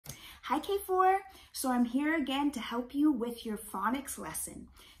Hi K4, so I'm here again to help you with your phonics lesson.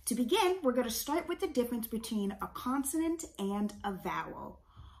 To begin, we're going to start with the difference between a consonant and a vowel.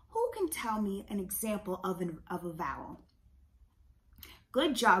 Who can tell me an example of a vowel?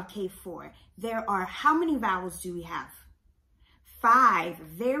 Good job K4. There are, how many vowels do we have? 5.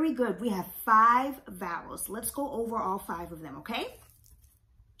 Very good. We have 5 vowels. Let's go over all 5 of them, okay?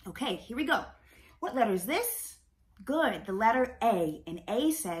 Okay, here we go. What letter is this? Good, the letter A. And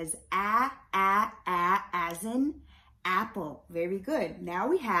A says a, as in apple. Very good. Now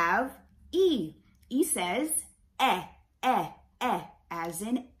we have E. E says e, as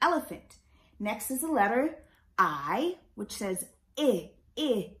in elephant. Next is the letter I, which says I,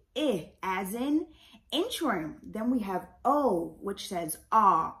 as in inchworm. Then we have O, which says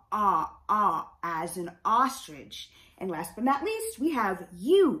as in ostrich. And last but not least, we have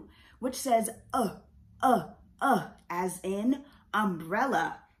U, which says as in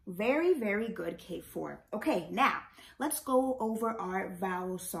umbrella. Very, very good, K4. Okay, now let's go over our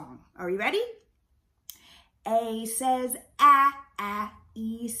vowel song. Are you ready? A says a,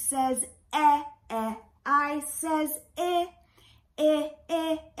 E says I says I.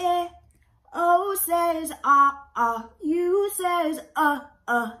 O says U says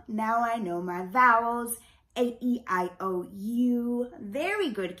Now I know my vowels. A, E, I, O, U. Very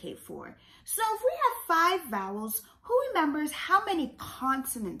good, K4. So if we have 5 vowels, who remembers how many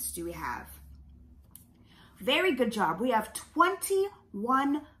consonants do we have? Very good job. We have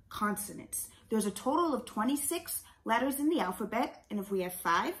 21 consonants. There's a total of 26 letters in the alphabet. And if we have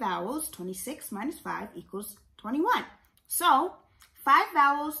 5 vowels, 26 minus 5 equals 21. So 5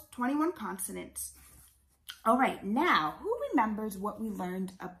 vowels, 21 consonants. All right, now who remembers what we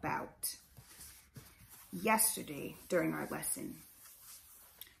learned about yesterday during our lesson?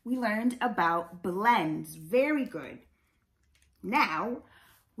 We learned about blends. Very good. Now,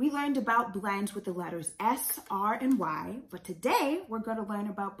 we learned about blends with the letters S, R, and Y, but today we're going to learn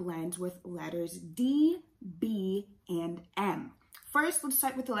about blends with letters D, B, and M. First, let's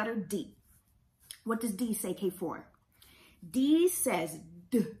start with the letter D. What does D say, K4? D says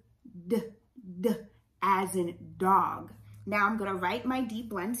D, as in dog. Now I'm going to write my D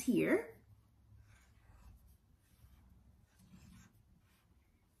blends here.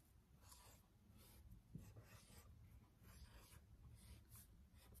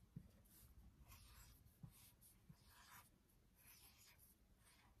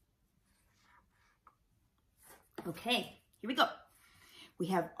 Okay, here we go. We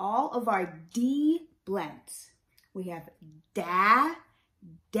have all of our D blends. We have da,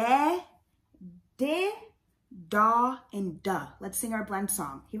 de, di, da, and duh. Let's sing our blend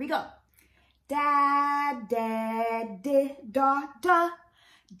song. Here we go. Da, da, di, da, da.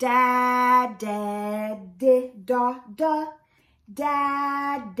 Da, da, di, da, da.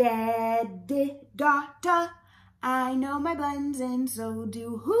 Da, da, di, da, da. I know my blends and so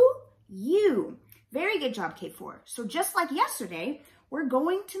do who? You. Very good job, K4. So just like yesterday, we're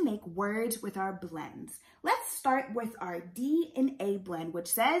going to make words with our blends. Let's start with our D and A blend, which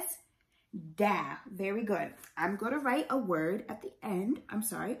says da. Very good. I'm going to write a word at the end.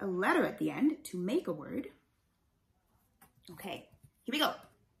 A letter at the end to make a word. Okay, here we go.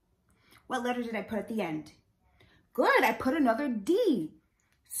 What letter did I put at the end? Good, I put another D.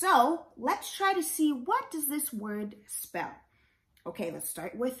 So let's try to see, what does this word spell? Okay, let's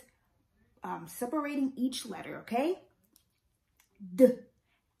start with separating each letter, okay? D,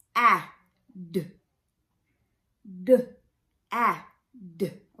 a, d. D, a,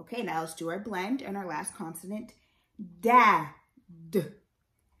 d. Okay, now let's do our blend and our last consonant. Da, d.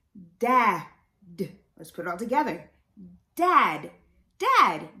 Dad. Let's put it all together. Dad.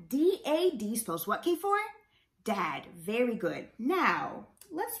 Dad. D-A-D spells what, K4? Dad. Very good. Now,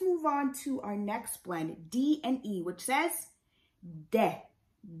 let's move on to our next blend, D and E, which says de.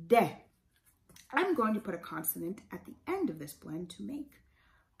 De. I'm going to put a consonant at the end of this blend to make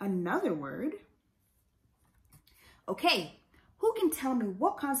another word. Okay, who can tell me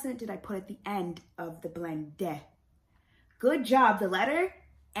what consonant did I put at the end of the blend de? Good job, the letter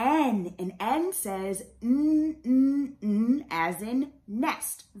N. And N says as in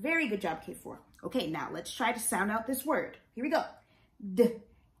nest. Very good job, K4. Okay, now let's try to sound out this word. Here we go. D,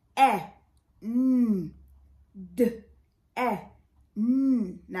 e, n, d, e,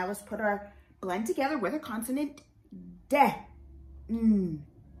 n. Now let's put our blend together with a consonant, de, n,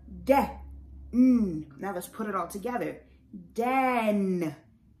 de, n. Now let's put it all together. Den,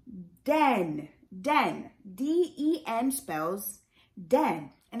 den, den. D-E-N spells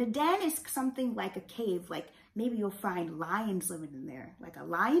den. And a den is something like a cave, like maybe you'll find lions living in there, like a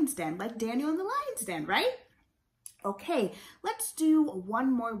lion's den, like Daniel in the lion's den, right? Okay, let's do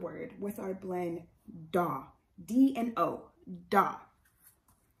one more word with our blend, da. D and O, da.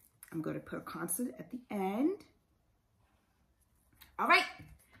 I'm going to put a consonant at the end. All right,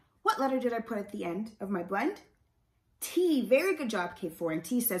 what letter did I put at the end of my blend? T, very good job, K4. And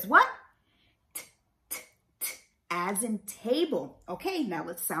T says what? T, t, t, as in table. Okay, now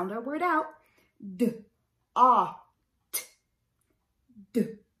let's sound our word out. D, ah, t, d,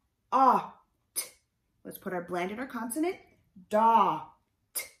 ah, t. Let's put our blend in our consonant. Da,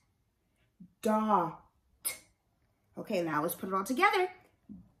 t, da, t. Okay, now let's put it all together.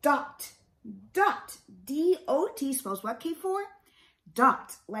 Dot, dot, D-O-T spells what, K4?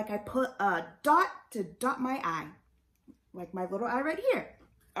 Dot, like I put a dot to dot my I, like my little I right here.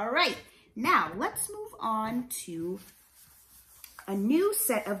 All right, now let's move on to a new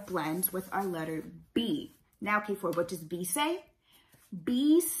set of blends with our letter B. Now, K4, what does B say?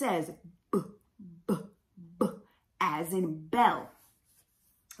 B says B, B, B, as in bell.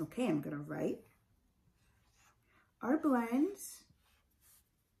 Okay, I'm gonna write our blends.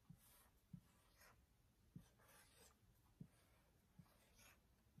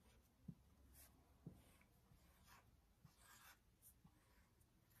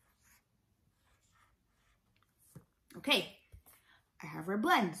 Okay, I have our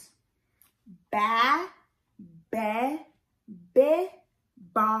blends. Ba, be, bi,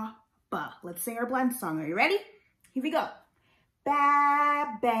 ba, ba. Let's sing our blend song. Are you ready? Here we go.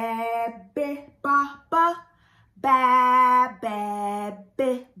 Ba, be, bi, ba, ba. Ba, be,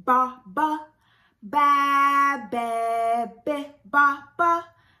 bi, ba, ba. Ba, be, bi, ba, ba.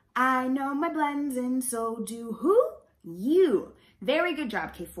 I know my blends and so do who? You. Very good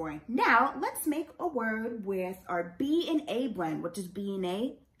job, K4. Now, let's make a word with our B and A blend. What does B and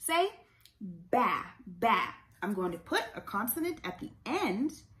A say? Ba, ba. I'm going to put a consonant at the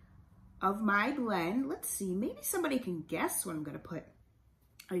end of my blend. Let's see, maybe somebody can guess what I'm going to put.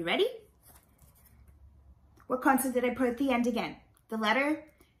 Are you ready? What consonant did I put at the end again? The letter,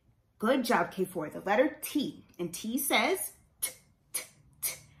 good job, K4, the letter T. And T says t, t,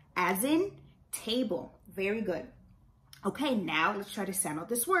 t, as in table. Very good. Okay, now let's try to sound out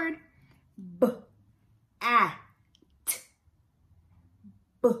this word. B, a, t.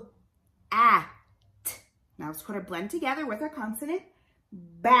 B, a, t. Now let's put our blend together with our consonant.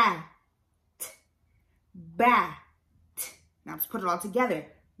 Bat, bat. Now let's put it all together.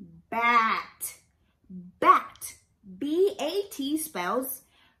 Bat, bat. B-A-T spells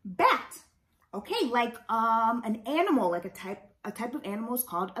bat. Okay, like an animal, like a type of animal is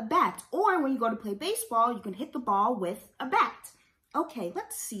called a bat. Or when you go to play baseball, you can hit the ball with a bat. Okay,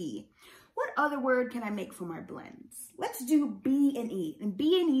 let's see. What other word can I make for my blends? Let's do B and E. And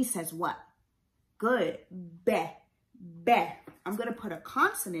B and E says what? Good. Be. Be. I'm going to put a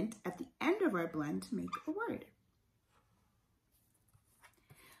consonant at the end of our blend to make a word.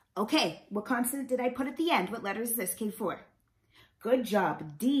 Okay, what consonant did I put at the end? What letter is this, K4? Good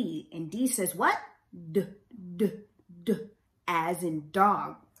job, D. And D says what? D, D, D, as in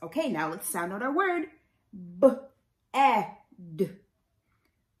dog. Okay, now let's sound out our word. B, e, d.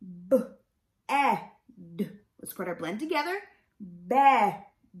 B, e, d. Let's put our blend together. Bed,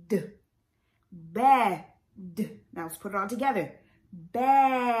 bed. Now let's put it all together.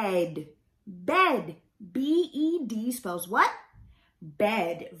 Bed, bed. B-E-D spells what?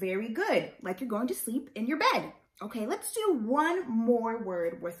 Bed. Very good. Like you're going to sleep in your bed. Okay, let's do one more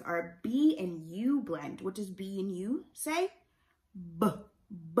word with our B and U blend. What does B and U say? B,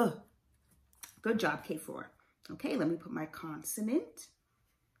 B. Good job, K4. Okay, let me put my consonant.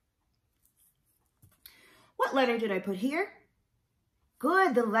 What letter did I put here?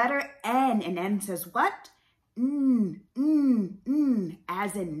 Good, the letter N. And N says what?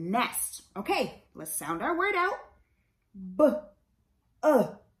 As in nest. Okay, let's sound our word out. B,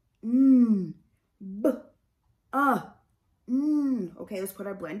 B, Okay, let's put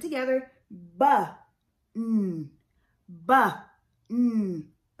our blend together. B,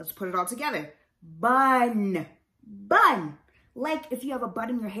 Let's put it all together. Bun, bun. Like if you have a bun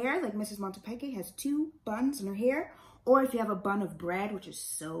in your hair, like Mrs. Montepeke has 2 buns in her hair, or if you have a bun of bread, which is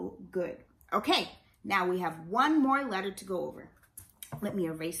so good. Okay, now we have one more letter to go over. Let me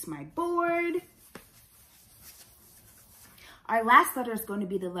erase my board. Our last letter is going to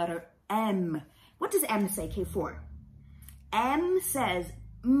be the letter M. What does M say, K4? M says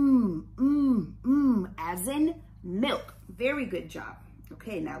as in milk. Very good job.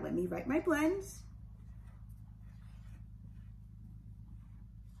 Okay, now let me write my blends.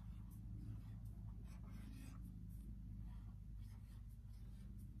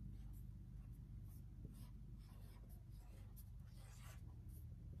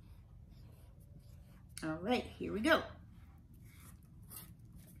 All right, here we go.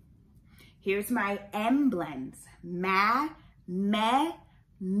 Here's my M blends. Ma, me,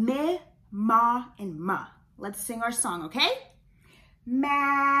 ma, and ma. Let's sing our song, okay?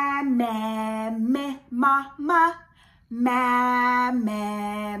 Ma, me, ma, ma. Ma,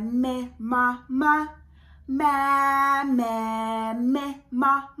 me, ma, ma. Ma, me,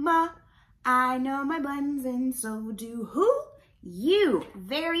 ma, ma. I know my blends and so do who? You.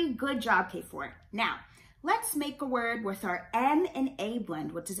 Very good job, K4. Now, let's make a word with our M and A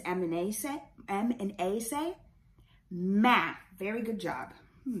blend. What does M and A say? M and A say? Ma. Very good job.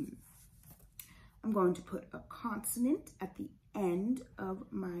 I'm going to put a consonant at the end of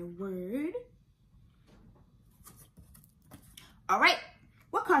my word. All right.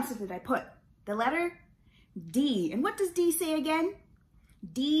 What consonant did I put? The letter D. And what does D say again?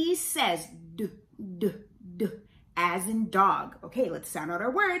 D says d, d, d, as in dog. Okay, let's sound out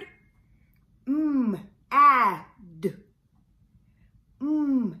our word. Add.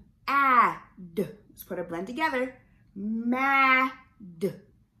 Add. Let's put our blend together. Mad.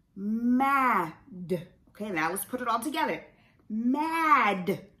 Mad. Okay, now let's put it all together.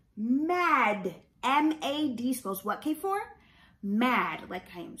 Mad. Mad. M-A-D spells what, K4? Mad. Like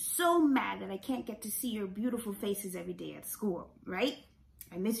I am so mad that I can't get to see your beautiful faces every day at school, right?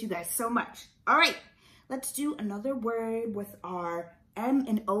 I miss you guys so much. All right, let's do another word with our M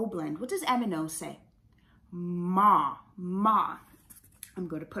and O blend. What does M and O say? Ma, ma. I'm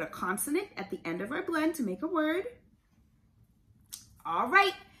going to put a consonant at the end of our blend to make a word. All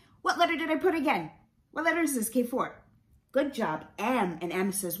right, what letter did I put again? What letter is this, K4? Good job, M. And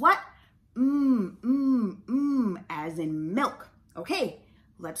M says what? As in milk. Okay,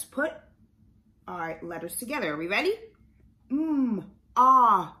 let's put our letters together. Are we ready?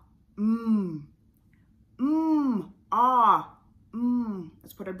 Ah, ah,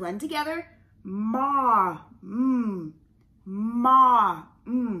 Let's put our blend together. Ma, ma,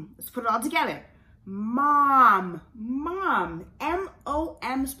 Let's put it all together. Mom, mom.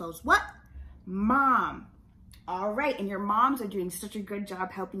 M-O-M spells what? Mom. All right, and your moms are doing such a good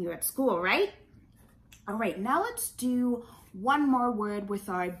job helping you at school, right? All right, now let's do one more word with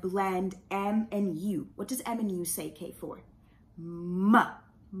our blend M and U. What does M and U say, K4? Ma,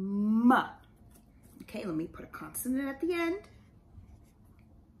 ma. Okay, let me put a consonant at the end.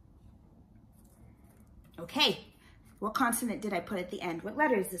 Okay, what consonant did I put at the end? What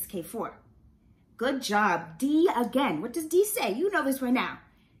letter is this, K4? Good job, D again. What does D say? You know this by now.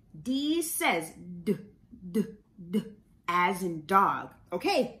 D says d, d, d, as in dog.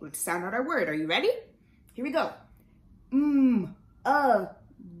 Okay, let's sound out our word. Are you ready? Here we go. D.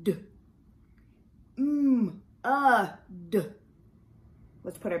 D.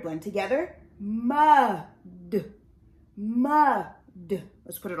 Let's put our blend together. Mud. Mud.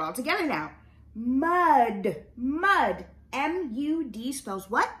 Let's put it all together now. Mud. Mud. M-U-D spells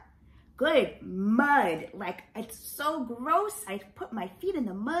what? Good. Mud. Like, it's so gross. I put my feet in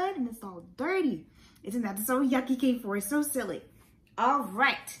the mud and it's all dirty. Isn't that so yucky, K4? It's so silly. All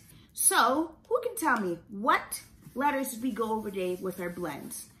right. So, who can tell me what letters did we go over today with our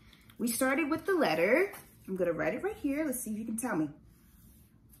blends? We started with the letter. I'm going to write it right here. Let's see if you can tell me.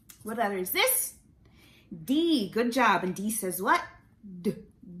 What letter is this? D. Good job. And D says what? D,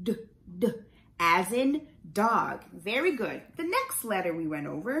 d, d. As in dog. Very good. The next letter we went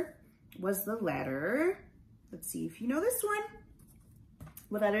over was the letter. Let's see if you know this one.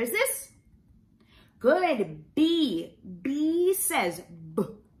 What letter is this? Good. B. B says b,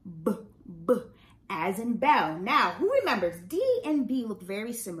 b, b. As in bell. Now, who remembers? D and B look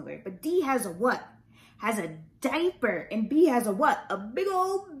very similar, but D has a what? Has a diaper, and B has a what? A big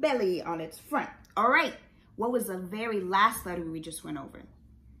old belly on its front. All right, what was the very last letter we just went over?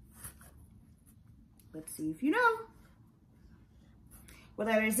 Let's see if you know. What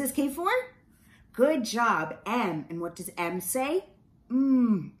letter is this, K4? Good job, M. And what does M say?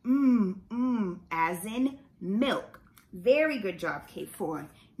 As in milk. Very good job, K4.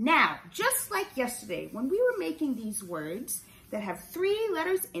 Now, just like yesterday, when we were making these words that have 3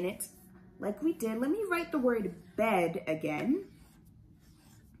 letters in it, like we did, let me write the word bed again.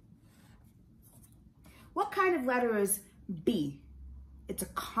 What kind of letter is B? It's a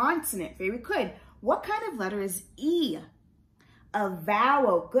consonant. Very good. What kind of letter is E? A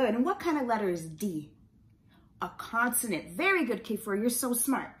vowel. Good. And what kind of letter is D? A consonant. Very good, K4. You're so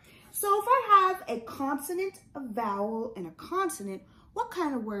smart. So if I have a consonant, a vowel, and a consonant, what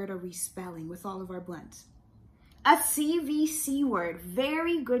kind of word are we spelling with all of our blends? A CVC word.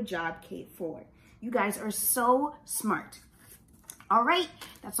 Very good job, K4. You guys are so smart. All right,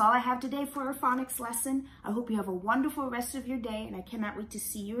 that's all I have today for our phonics lesson. I hope you have a wonderful rest of your day, and I cannot wait to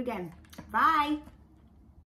see you again. Bye.